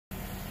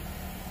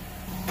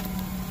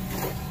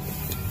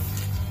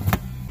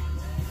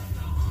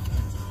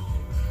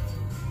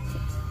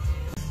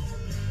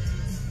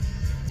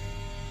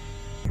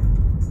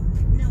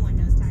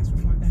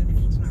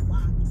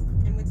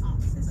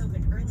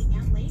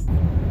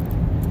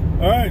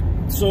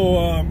So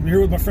I'm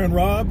here with my friend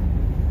Rob,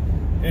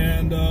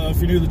 and if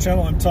you're new to the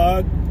channel, I'm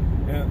Todd.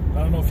 And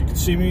I don't know if you can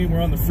see me.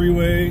 We're on the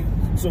freeway.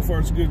 So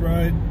far, it's a good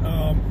ride.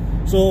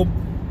 So,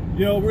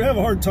 you know, we have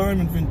a hard time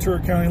in Ventura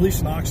County, at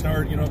least in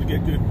Oxnard, you know, to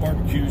get good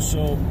barbecue.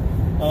 So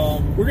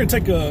we're going to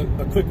take a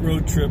quick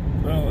road trip,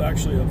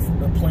 actually a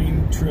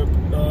plane trip.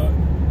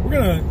 We're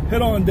going to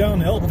head on down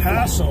to El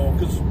Paso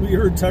because we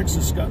heard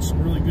Texas got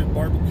some really good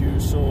barbecue.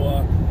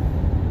 So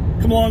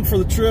come along for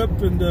the trip,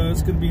 and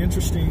it's going to be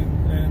interesting.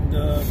 And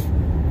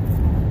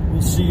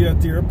we'll see you at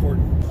the airport.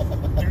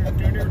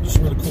 Just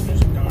where the cool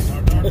music.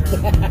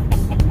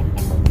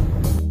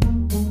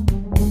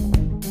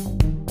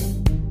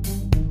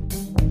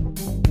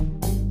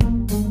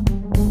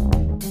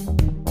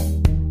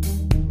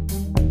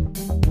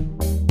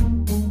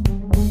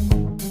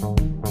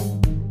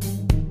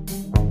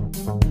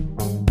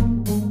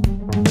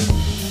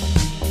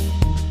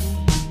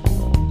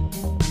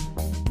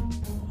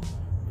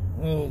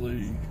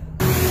 Holy.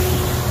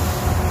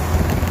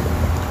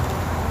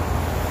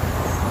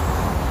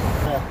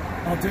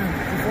 Oh, damn.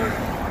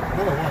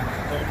 Another one.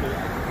 Okay.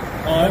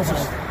 Oh,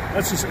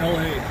 that's just LA.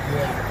 Yeah.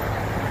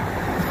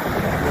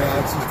 Yeah,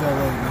 that's just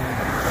LA, man.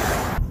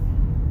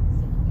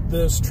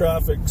 This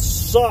traffic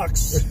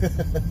sucks.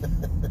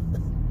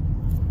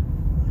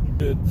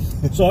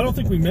 So I don't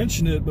think we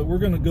mentioned it, but we're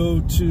going to go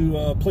to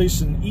a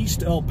place in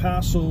East El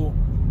Paso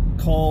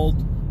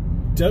called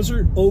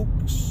Desert Oak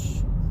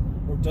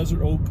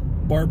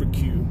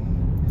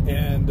BBQ,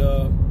 and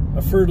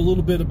I've heard a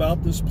little bit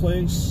about this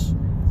place,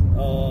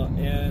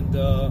 and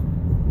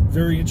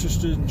very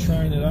interested in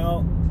trying it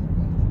out.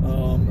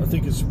 I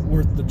think it's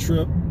worth the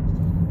trip,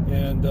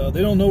 and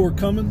they don't know we're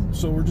coming,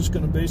 so we're just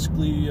going to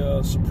basically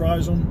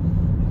surprise them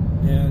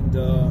and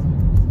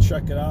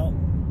check it out.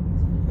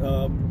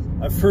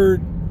 I've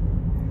heard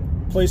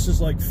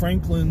places like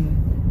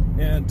Franklin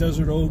and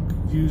Desert Oak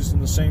used in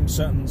the same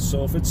sentence,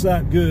 so if it's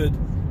that good,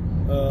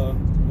 yeah,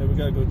 we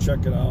gotta go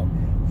check it out.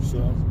 So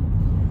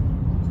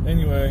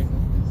anyway,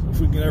 if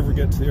we can ever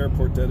get to the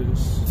airport, that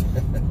is.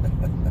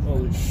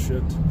 Holy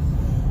shit.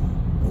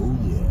 Oh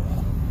yeah.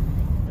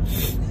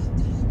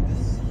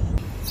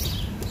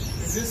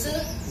 Is this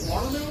it?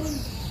 Watermelon?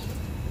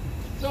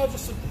 No,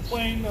 just a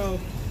plain. I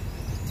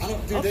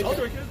don't. Dude, I'll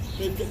drink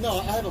it. No,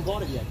 I haven't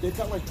bought it yet. They've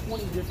got like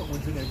 20 different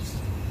ones in it.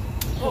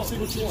 Oh,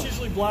 it's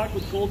usually black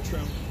with gold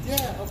trim.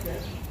 Yeah. Okay.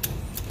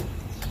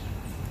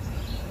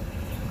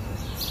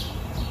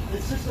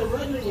 It's just a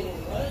regular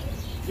one, right?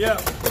 Yeah.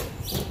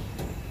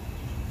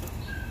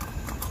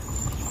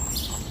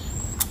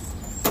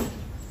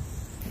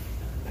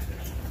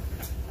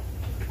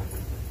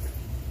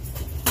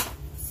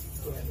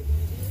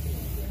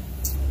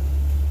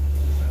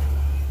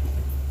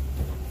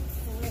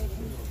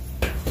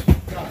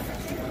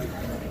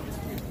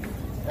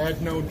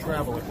 Add known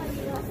traveler.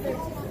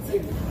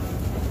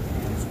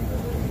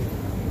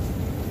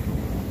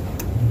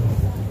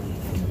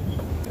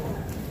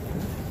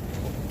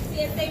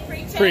 CSA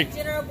pre-check, Free.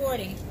 general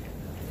boarding.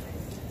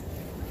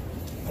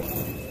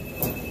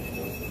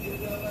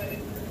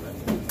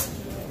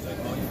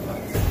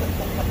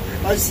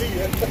 I see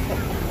it.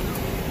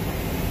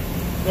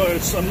 No,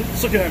 it's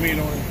looking at me.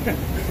 Don't worry.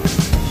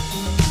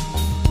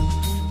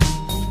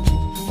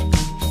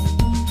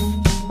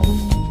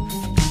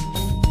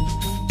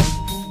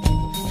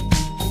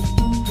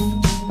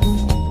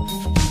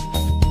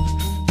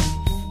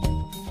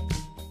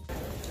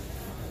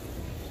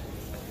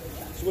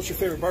 So what's your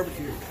favorite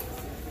barbecue?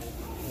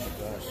 Oh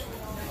gosh.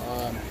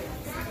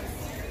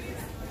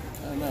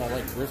 I don't know. I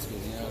like brisket. You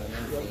know what I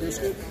mean? You like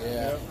brisket?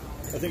 Yeah.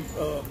 I think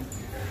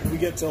when we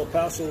get to El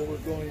Paso, we're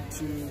going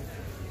to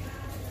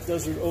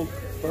Desert Oak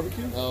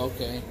BBQ. Oh,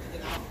 okay.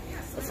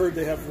 I've heard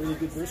they have really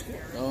good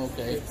brisket. Oh,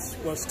 okay. It's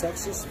West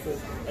Texas, but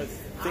I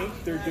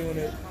think they're doing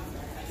it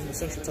in the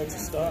Central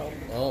Texas style.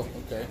 Oh,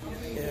 okay.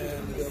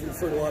 And we've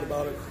heard a lot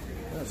about it.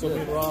 So me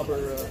and Rob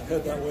are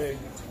head that way.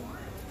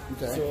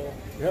 Okay. So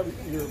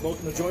you're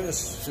welcome to join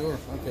us. Sure.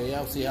 Okay. Yeah,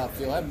 I'll see how I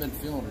feel. I haven't been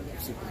feeling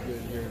super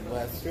good here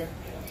last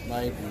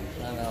night,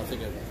 and I don't know. I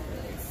think I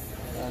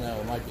don't know.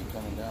 It might be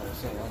coming down or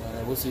something. I don't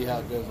know. We'll see how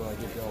it goes when I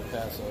get to El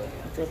Paso.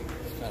 Okay.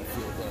 Just kind of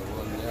feel kind of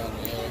run down.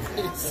 You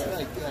know, it's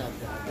like that.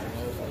 You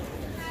know, it's like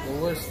the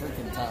worst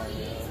freaking time.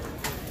 You know.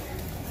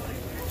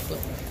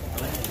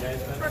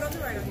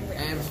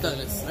 I'm done.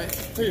 It's right.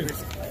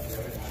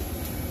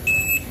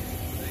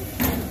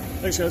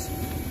 Thanks, guys.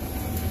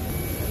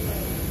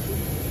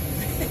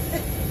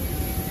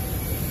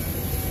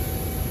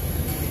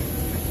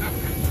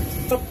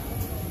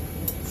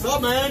 What's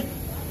up, man?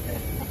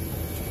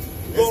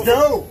 Let's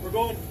go. We're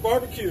going for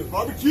barbecue.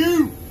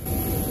 Barbecue.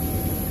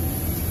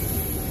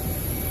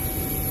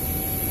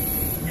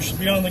 We should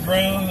be on the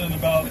ground in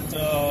about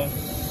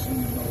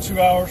 2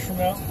 hours from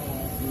now.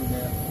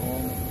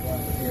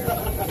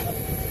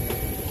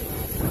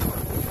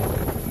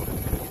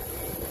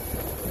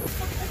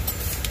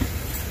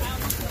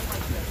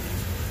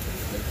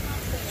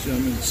 So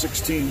I'm in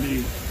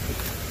 16D.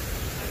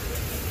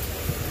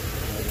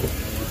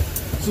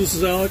 So this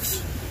is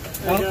Alex.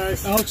 Hey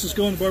guys. Alex is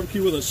going to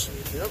barbecue with us.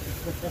 Yep.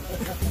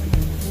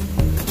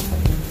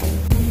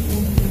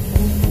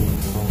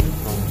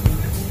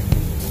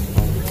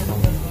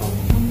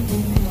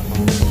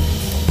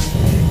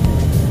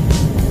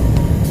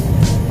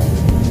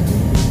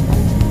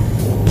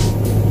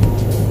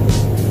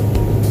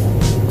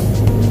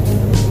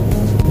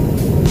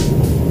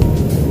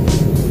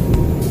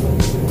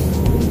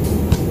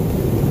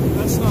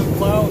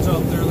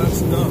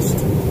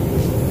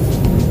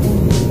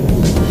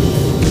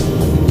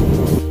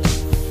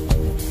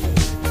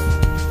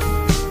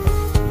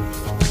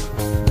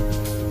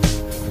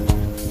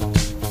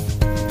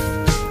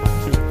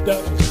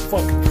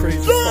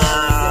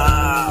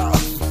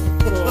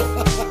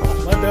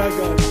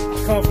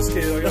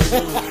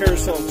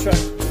 first I'll check to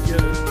get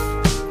it.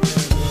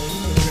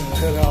 And we're going to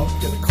head out,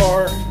 get a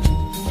car.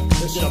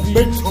 Get a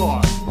big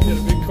car. Get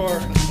a big car.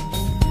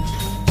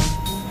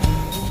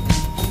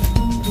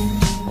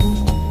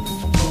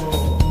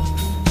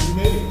 You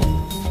made it.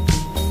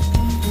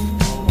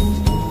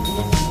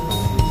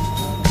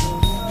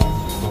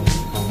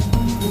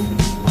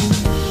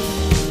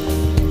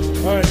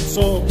 All right,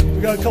 so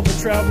we got a couple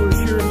travelers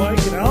here, Mike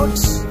and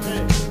Alex.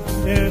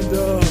 And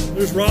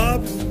there's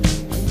Rob.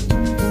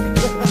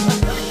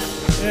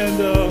 And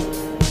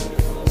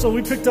so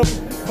we picked up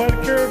quite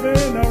a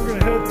caravan. Now we're going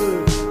to head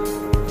to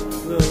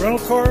the rental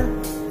car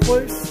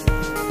place.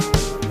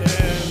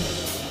 And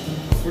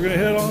we're going to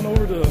head on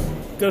over to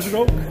Desert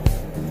Oak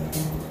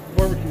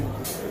BBQ.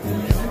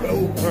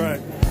 All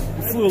right.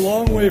 We flew a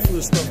long way for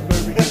this stuff. It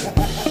better be good.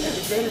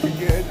 It better be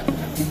good.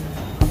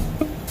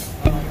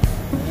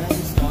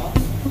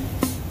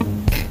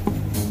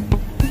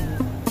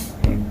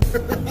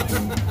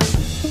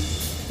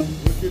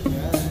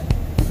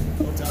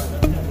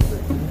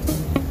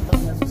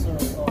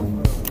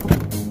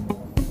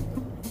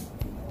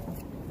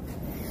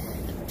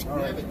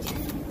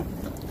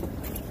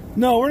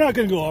 No, we're not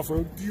going to go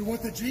off-road. Do you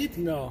want the Jeep?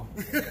 No.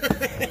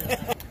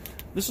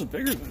 This is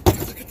bigger than...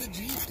 Look at the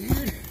Jeep,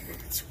 dude.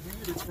 It's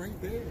weird. It's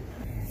right there.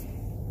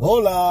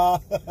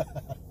 Hola.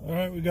 All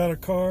right, we got a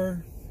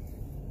car.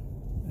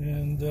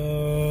 And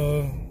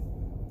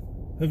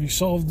have you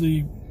solved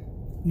the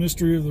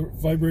mystery of the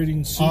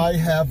vibrating seat? I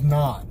have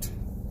not.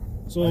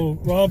 So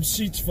Rob's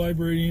seat's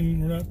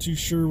vibrating. We're not too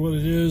sure what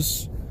it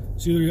is.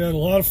 It's either you had a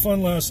lot of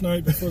fun last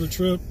night before the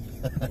trip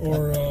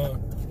or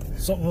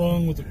something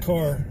wrong with the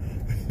car.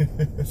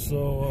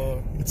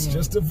 So It's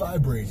just a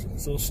vibration.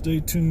 So stay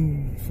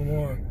tuned for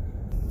more.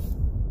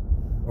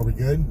 Are we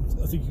good?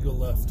 I think you go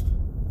left.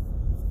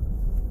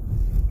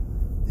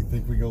 You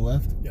think we go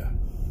left? Yeah.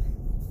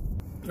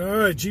 All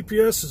right,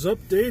 GPS is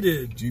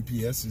updated.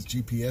 GPS is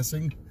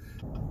GPSing.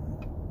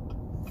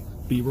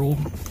 B-roll.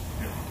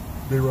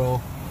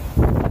 B-roll.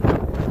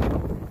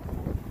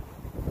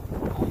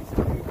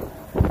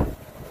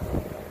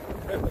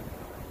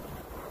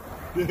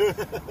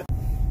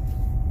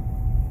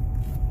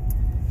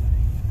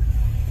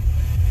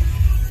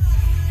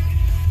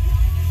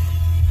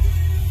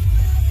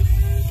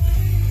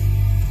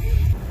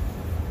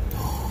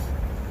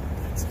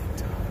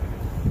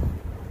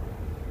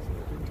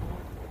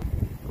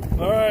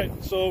 All right,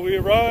 so we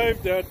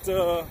arrived at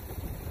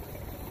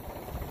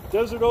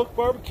Desert Oak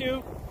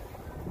BBQ.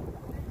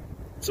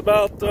 It's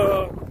about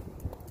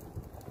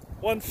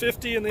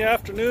 1:50 in the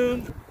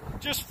afternoon.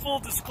 Just full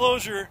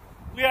disclosure,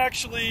 we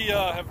actually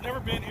have never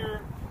been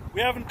here.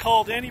 We haven't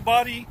called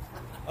anybody.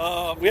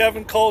 We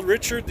haven't called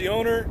Richard, the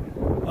owner,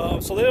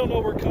 so they don't know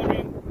we're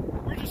coming.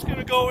 We're just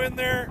gonna go in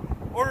there,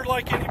 order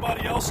like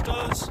anybody else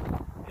does,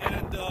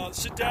 and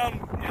sit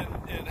down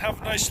and have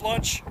a nice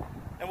lunch,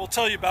 and we'll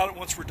tell you about it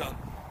once we're done.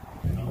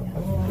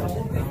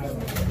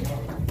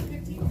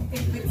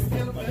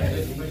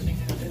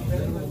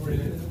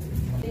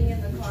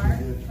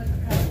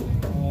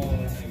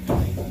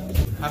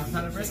 Half a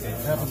pound of brisket.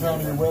 Half a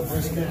pound of your wet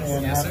brisket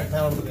and half a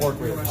pound of the pork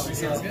ribs.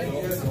 Sounds good.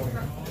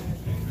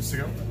 Just to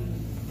go?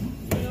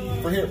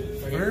 For here.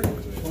 For here?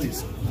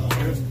 Please.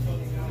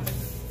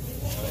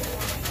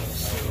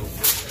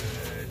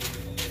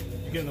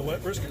 You getting the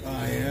wet brisket?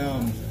 I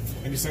am.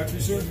 Any sides for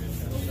you, sir?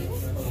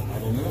 I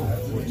don't know.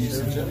 What do you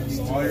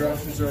suggest? All your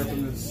options are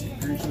from the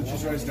green chili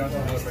cheese rice down to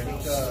the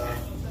jalapenos.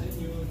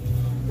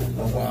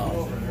 Oh,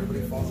 wow.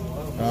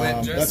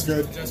 That's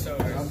good. Just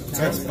over.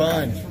 That's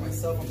fine.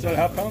 Is that a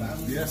half pound?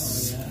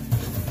 Yes.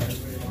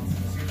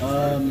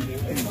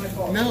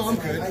 No, I'm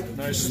good.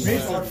 Nice.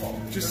 Sweet.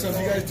 Just so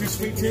you guys do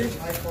sweet tea?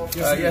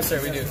 Yes, sir,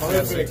 we do. We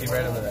have sweet tea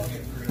right over there.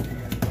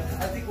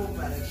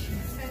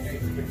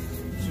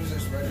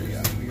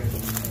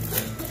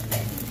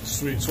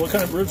 Sweet. So what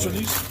kind of ribs are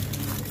these?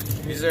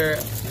 These are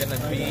going to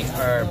be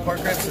our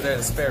pork ribs, so they're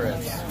the spare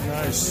ribs.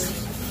 Nice.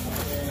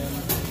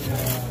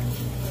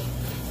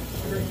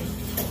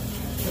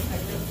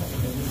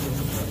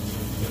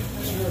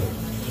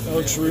 That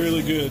looks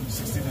really good.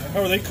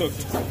 How are they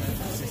cooked?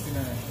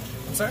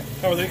 I'm sorry?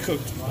 How are they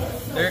cooked?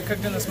 They're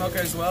cooked in the smoker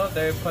as well.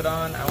 They're put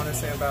on, I want to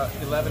say, about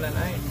 11 at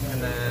night,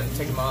 and then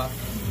take them off.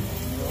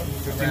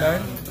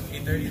 59?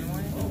 8:30 in the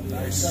morning.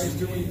 Nice.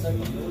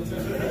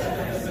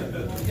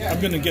 I'm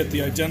going to get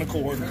the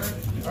identical one.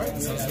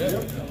 Alright, sounds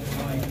good.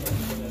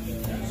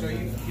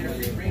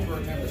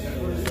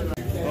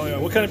 Oh yeah,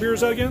 what kind of beer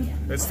is that again?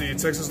 It's the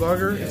Texas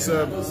Lager. It's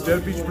a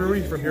Dead Beach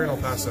Brewery from here in El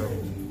Paso.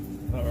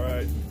 All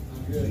right.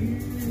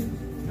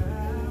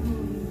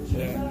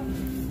 Yeah.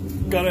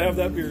 Gotta have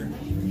that beer.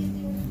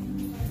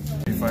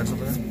 You find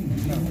something?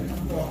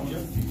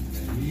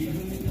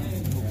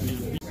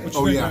 What you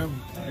Oh, think, yeah. man?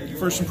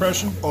 First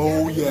impression?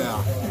 Oh,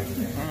 yeah.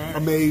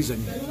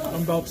 Amazing.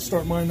 I'm about to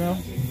start mine now.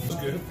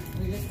 That's good.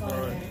 All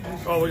right.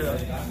 Oh, look at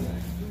that.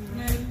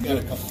 Got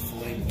a couple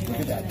flavors. Look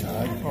at that,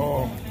 Todd.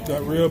 Oh,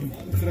 that rib.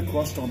 Look at the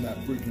crust on that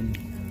freaking...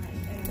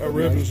 That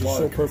rib is just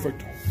so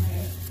perfect.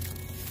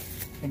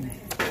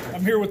 I'm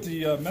I'm here with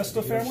the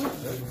Mesta family,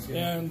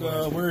 and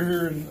we're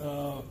here in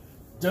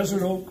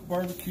Desert Oak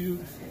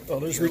BBQ. Oh,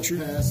 there's Richard.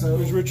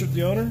 There's Richard,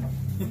 the owner.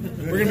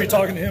 We're going to be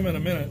talking to him in a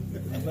minute.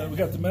 We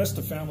got the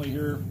Mesta family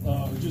here.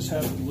 We just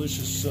had a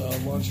delicious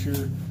lunch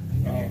here,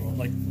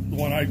 like the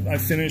one I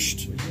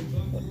finished.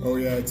 Oh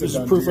yeah, it's This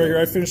is proof right here.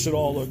 I finished it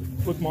all.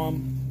 Look,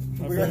 Mom.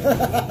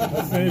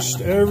 I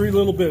finished every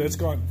little bit. It's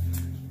gone.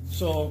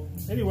 So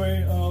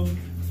anyway,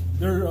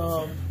 they're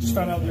just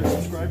found out they're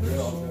subscribers.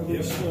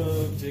 Yes,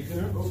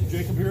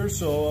 Jacob here.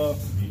 So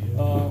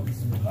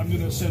I'm going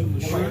to send him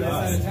the shirt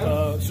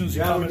as soon as he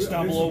comments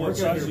down below what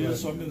size he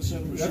is. So I'm going to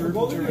send him the shirt,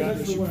 whatever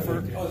address you prefer.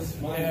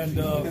 And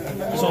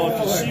so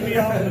if you see me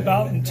out and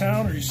about in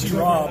town, or you see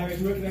Rob,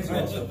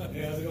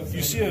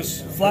 you see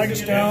us, flag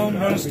us down,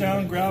 run us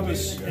down, grab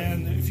us,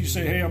 and if you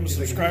say, "Hey, I'm a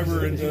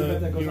subscriber," and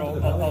you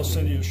know, I'll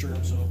send you a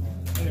shirt. So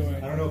anyway,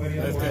 I don't know if any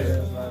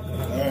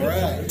all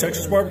right.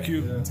 Texas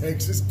barbecue.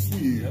 Texas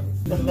Q.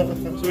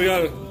 So we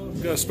got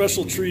a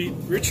special treat.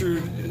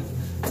 Richard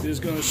is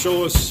going to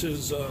show us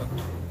his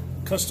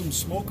custom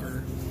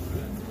smoker,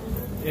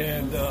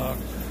 and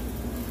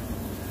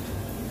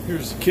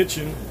here's the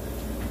kitchen.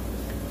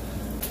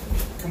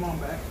 Come on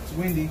back. It's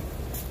windy.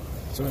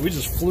 So we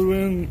just flew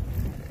in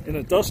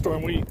a dust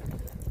storm.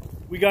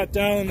 We got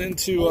down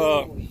into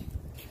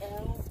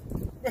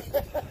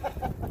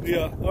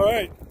yeah. All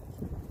right.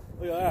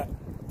 Look at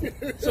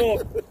that.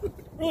 So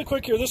really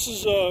quick here. This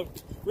is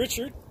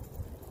Richard,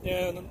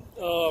 and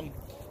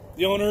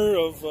the owner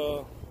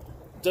of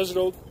Desert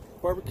Oak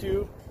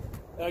BBQ.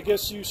 I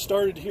guess you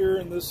started here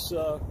in this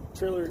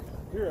trailer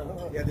here,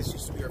 huh? Yeah, this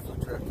used to be our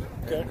food truck.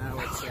 Okay. And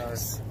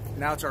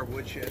now it's our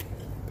woodshed.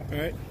 All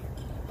right.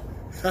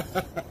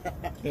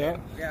 Yeah.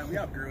 Yeah, we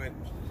outgrew it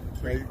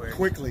pretty quick.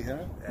 Quickly, huh?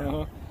 Yeah.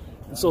 Uh-huh.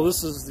 And so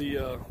this is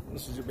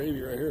your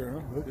baby right here,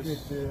 huh? Look at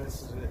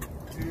this.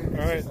 All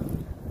right.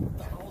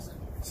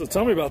 So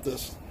tell me about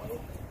this.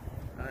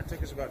 It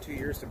took us about 2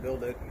 years to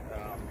build it.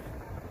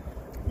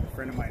 A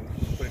friend of mine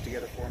put it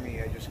together for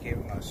me. I just gave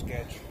him a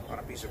sketch on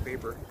a piece of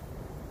paper.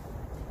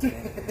 He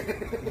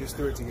just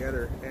threw it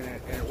together, and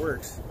it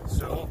works.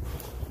 So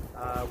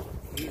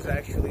he's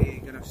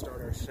actually going to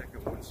start our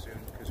second one soon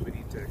because we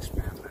need to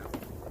expand now.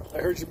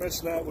 I heard you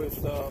mention that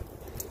with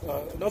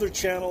another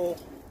channel,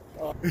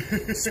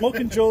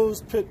 Smokin'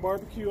 Joe's Pit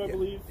Barbecue, I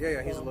believe.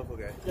 Yeah, he's a local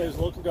guy. Yeah, he's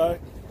a local guy.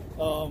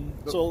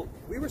 So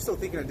we were still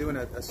thinking of doing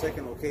a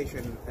second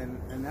location,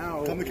 and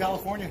now Come to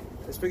California.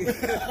 it's big.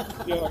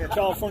 yeah,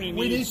 California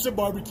We need needs some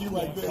barbecue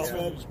like this,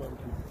 California man. needs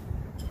barbecue.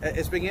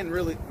 It's been getting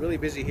really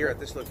busy here at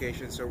this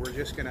location, so we're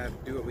just gonna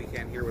do what we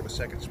can here with a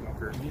second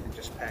smoker and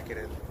just pack it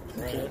in.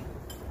 Okay.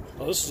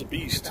 Oh, this is a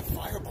beast.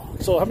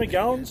 Firebox. So how many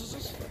gallons is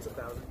this? It's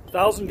 1,000.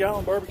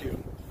 1,000-gallon barbecue.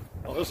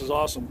 Oh, this is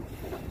awesome.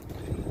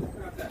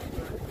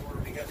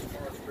 We got some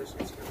more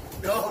briskets.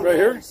 Oh, Right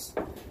here? nice.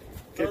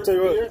 Okay, tell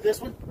you what. Here,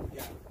 this one?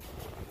 Yeah.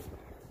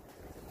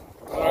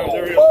 All right,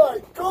 there we go. Oh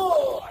my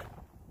God!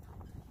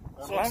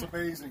 That So looks I'm-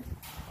 amazing.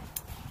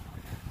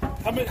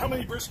 How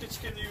many briskets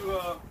can you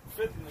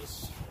fit in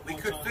this? We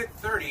one could time? fit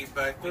 30,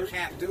 but we 30?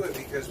 can't do it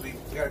because we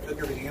got to cook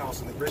everything else,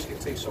 and the brisket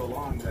takes so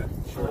long that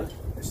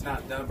it's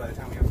not done by the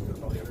time we have to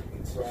cook all the other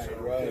meats.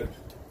 Right.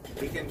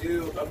 We can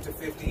do up to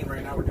 15.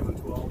 Right now we're doing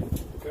 12.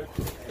 Okay.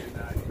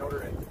 And in order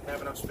to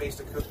have enough space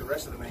to cook the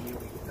rest of the menu,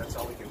 that's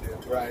all we can do.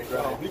 Right.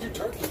 We do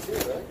turkey too,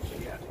 right?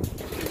 Yeah.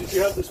 Did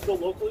you have this built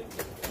locally?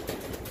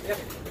 Yeah.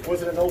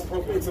 Was it an old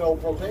propane? It's an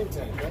old propane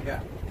tank, right?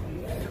 Yeah.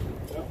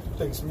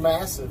 Thing's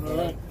massive, man.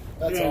 Right.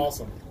 That's Yeah.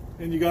 awesome.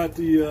 And you got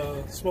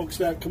the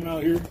smokestack coming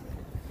out here.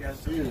 Yeah,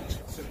 it's huge.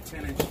 It's a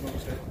 10-inch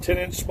smokestack.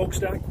 10-inch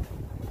smokestack.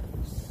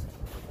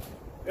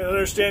 And I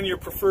understand your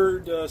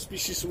preferred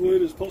species of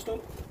wood is post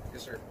oak?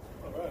 Yes, sir.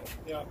 All right,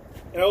 yeah.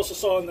 And I also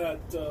saw in that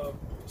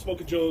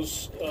Smokin'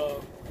 Joe's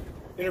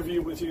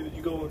interview with you that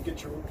you go and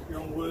get your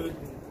own wood.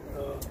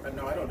 And,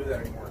 No, I don't do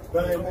that anymore.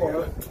 Not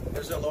anymore,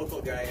 There's a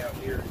local guy out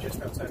here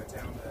just outside of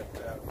town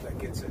that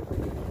gets it.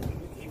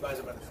 He buys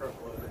it by the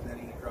truckload, and then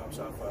he drops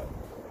off a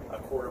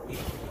quart a week.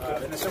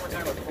 In the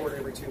summertime, a quart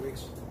every 2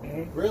 weeks.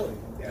 Really?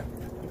 Yeah.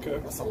 okay.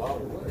 That's a lot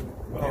of work.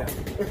 Yeah.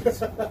 It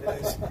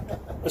is.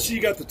 I see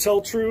you got the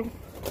Tell True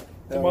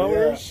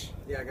thermometers.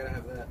 Yeah, I gotta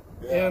have that.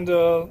 Yeah. And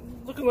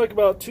looking like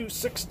about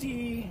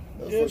 260-ish.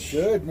 Those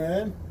look good,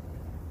 man.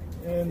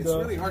 And, It's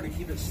really hard to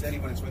keep it steady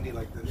when it's windy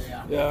like this.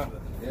 yeah.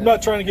 I'm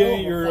not trying to get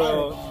any of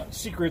your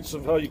secrets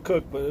of how you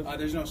cook, but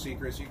There's no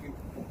secrets. You can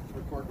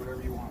record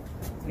whatever you want.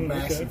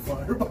 Massive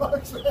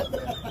firebox.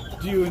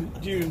 do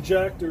you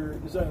inject, or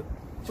is that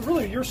so?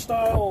 Really, your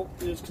style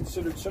is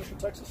considered Central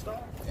Texas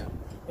style, Yeah.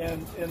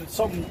 and it's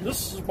something.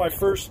 This is my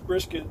first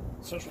brisket,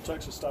 Central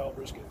Texas style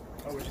brisket.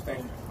 Oh, what you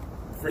think?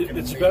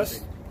 It's the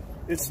best.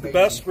 It's the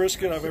best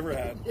brisket I've ever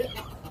had.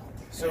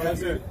 So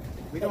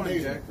we don't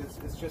inject.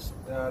 It's just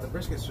the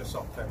brisket's just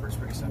salt and pepper. It's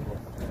pretty simple.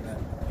 And then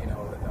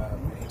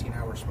an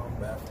 18-hour smoke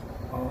bath.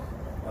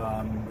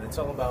 It's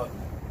all about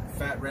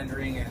fat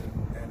rendering and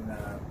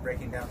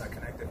breaking down that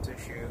connective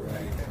tissue,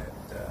 and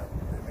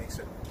it makes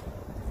it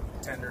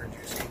tender and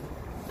juicy.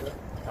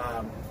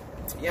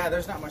 Yeah,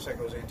 there's not much that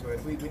goes into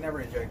it. We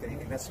never inject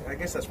anything. I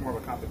guess that's more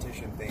of a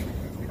competition thing.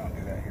 We don't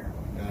do that here.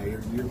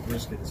 Your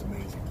brisket is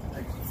amazing.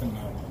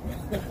 Phenomenal.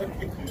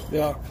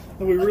 Yeah,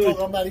 and we really.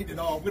 I'm not eating it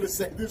all. I'm going to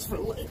save this for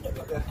later.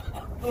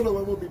 I don't know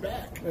when we'll be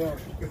back. Yeah.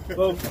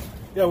 Well,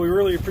 yeah, we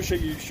really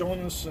appreciate you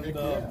showing us, and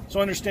so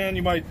I understand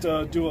you might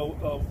do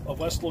a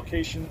West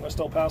location, West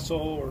El Paso,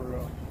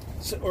 or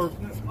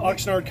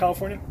Oxnard,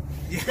 California.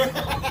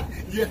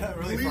 Yeah,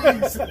 really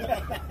fun.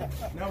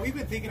 No, we've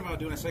been thinking about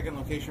doing a second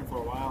location for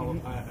a while.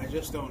 I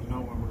just don't know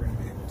when we're going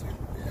to be able to.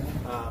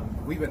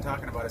 We've been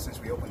talking about it since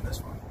we opened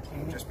this one,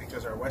 just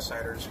because our West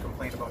Siders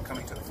complained about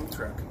coming to the food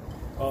truck.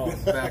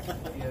 Back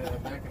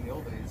in the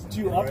old days.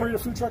 Do you operate a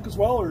food truck as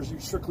well, or is you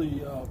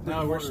strictly?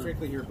 No, we're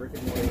strictly here brick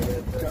and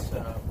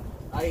mortar.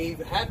 I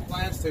had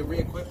plans to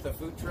re-equip the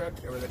food truck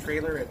or the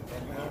trailer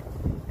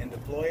and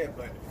deploy it,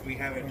 but we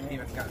haven't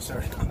even gotten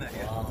started on that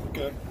yet.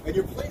 Good. And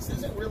your place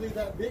isn't really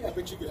that big. I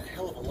bet you get a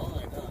hell of a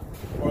line,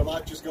 huh? Or a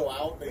lot just go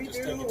out. They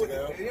just take it to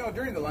go. You know,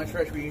 during the lunch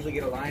rush, we usually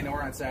get a line,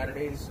 or on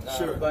Saturdays.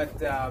 Sure. But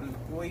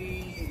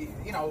we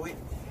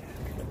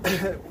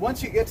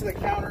once you get to the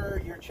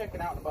counter, you're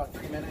checking out in about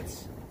 3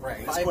 minutes.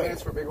 Right. 5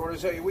 minutes for big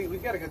orders. So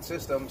we've got a good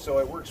system, so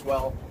it works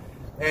well.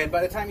 And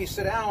by the time you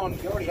sit down,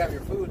 you already have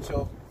your food,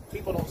 so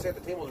people don't stay at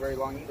the tables very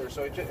long either.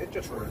 So it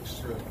just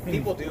works.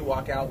 People do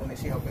walk out when they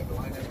see how big the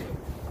line is.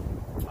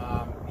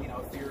 You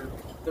know,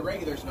 if the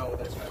regulars know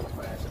that's going to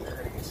be fast, and they're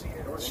going to get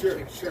seated. Or Sure.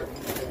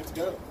 Let's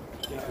go.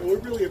 Yeah. Well,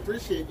 we really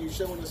appreciate you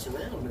showing us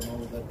around and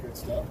all of that good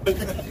stuff.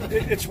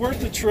 It's worth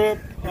the trip,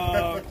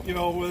 you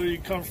know, whether you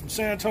come from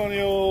San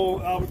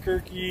Antonio,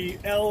 Albuquerque,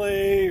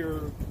 LA,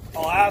 or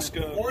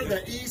Alaska. Or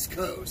the East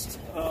Coast.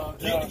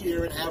 Get Yeah.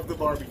 here and have the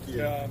barbecue.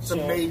 Yeah, It's so-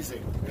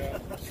 amazing. Yeah,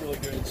 it's really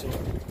good. So,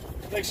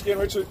 thanks again,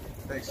 Richard.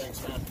 Thanks,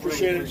 man.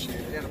 Appreciate it.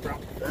 Yeah, no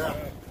problem. Yeah.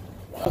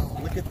 Wow,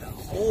 look at the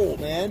hole,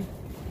 man.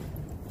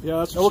 Yeah,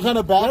 that's Now, what kind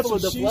of baffle or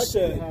that's what she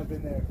deflection you said. have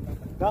in there?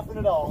 Nothing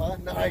at all,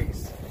 huh?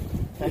 Nice.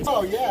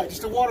 Oh, yeah,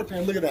 just a water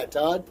pan. Look at that,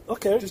 Todd.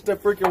 Okay. Just a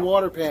freaking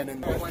water pan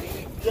in there.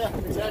 180. Yeah,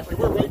 exactly.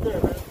 We're right there,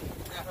 man.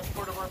 That's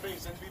part of our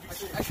base,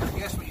 NBBC. I should have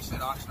guessed when you said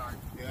Oxnard.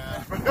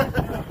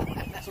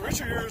 Yeah. So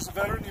Richard here is a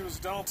veteran. He was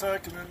a dental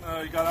tech, and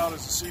then he got out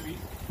as a CV.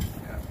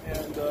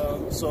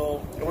 And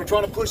so And we're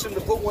trying to push him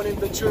to put one in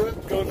Ventura.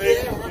 go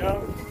Navy, yeah.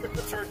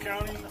 Ventura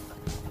County.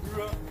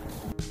 Grew up.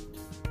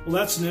 Well,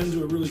 that's an end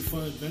to a really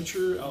fun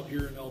adventure out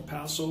here in El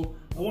Paso.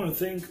 I want to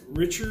thank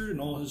Richard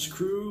and all his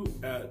crew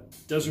at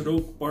Desert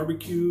Oak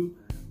BBQ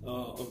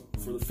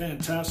for the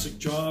fantastic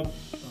job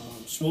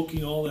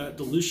smoking all that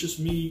delicious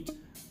meat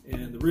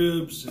and the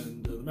ribs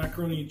and the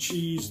macaroni and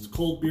cheese, the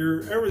cold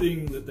beer,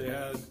 everything that they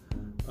had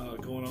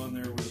going on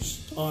there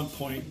was on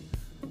point.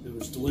 It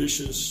was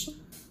delicious.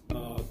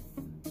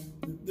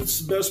 It's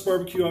the best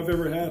barbecue I've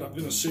ever had. I'm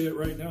going to say it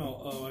right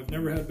now. I've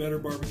never had better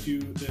barbecue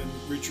than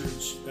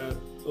Richard's at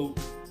Oak.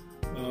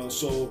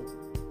 So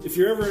if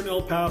you're ever in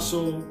El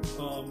Paso,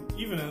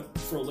 even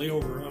for a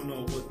layover, I don't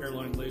know what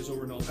airline lays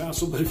over in El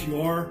Paso, but if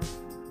you are,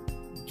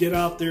 get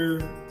out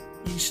there,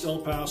 East El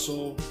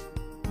Paso,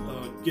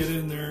 get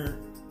in there,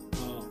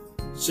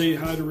 say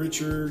hi to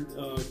Richard,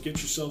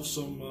 get yourself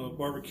some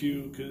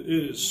barbecue, because it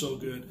is so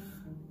good.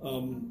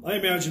 I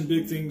imagine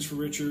big things for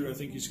Richard. I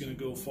think he's going to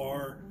go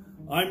far.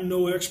 I'm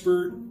no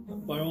expert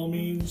by all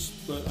means,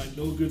 but I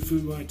know good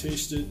food when I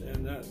taste it,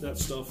 and that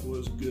stuff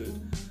was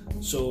good.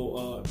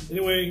 So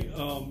anyway,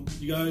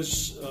 you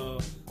guys,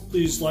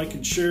 please like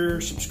and share,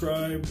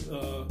 subscribe,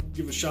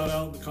 give a shout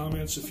out in the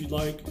comments if you'd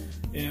like,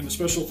 and a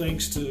special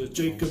thanks to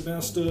Jacob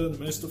Mesta and the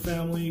Mesta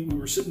family. We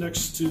were sitting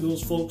next to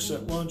those folks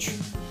at lunch.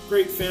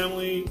 Great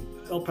family,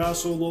 El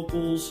Paso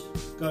locals.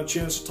 Got a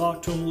chance to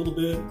talk to them a little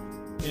bit,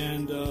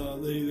 and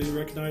they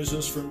recognized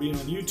us from being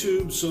on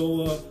YouTube.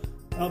 So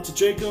out to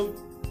Jacob,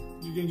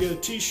 you can get a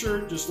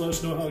t-shirt. Just let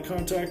us know how to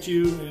contact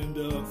you,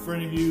 and for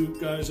any of you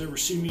guys ever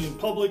see me in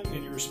public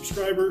and you're a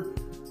subscriber,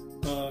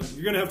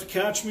 you're gonna have to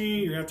catch me.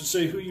 You're gonna have to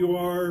say who you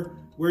are,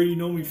 where you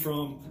know me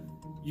from.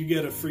 You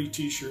get a free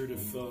t-shirt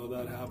if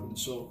that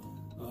happens. So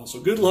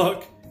good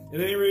luck. At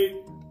any rate,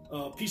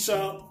 peace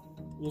out.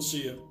 We'll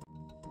see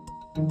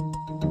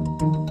you.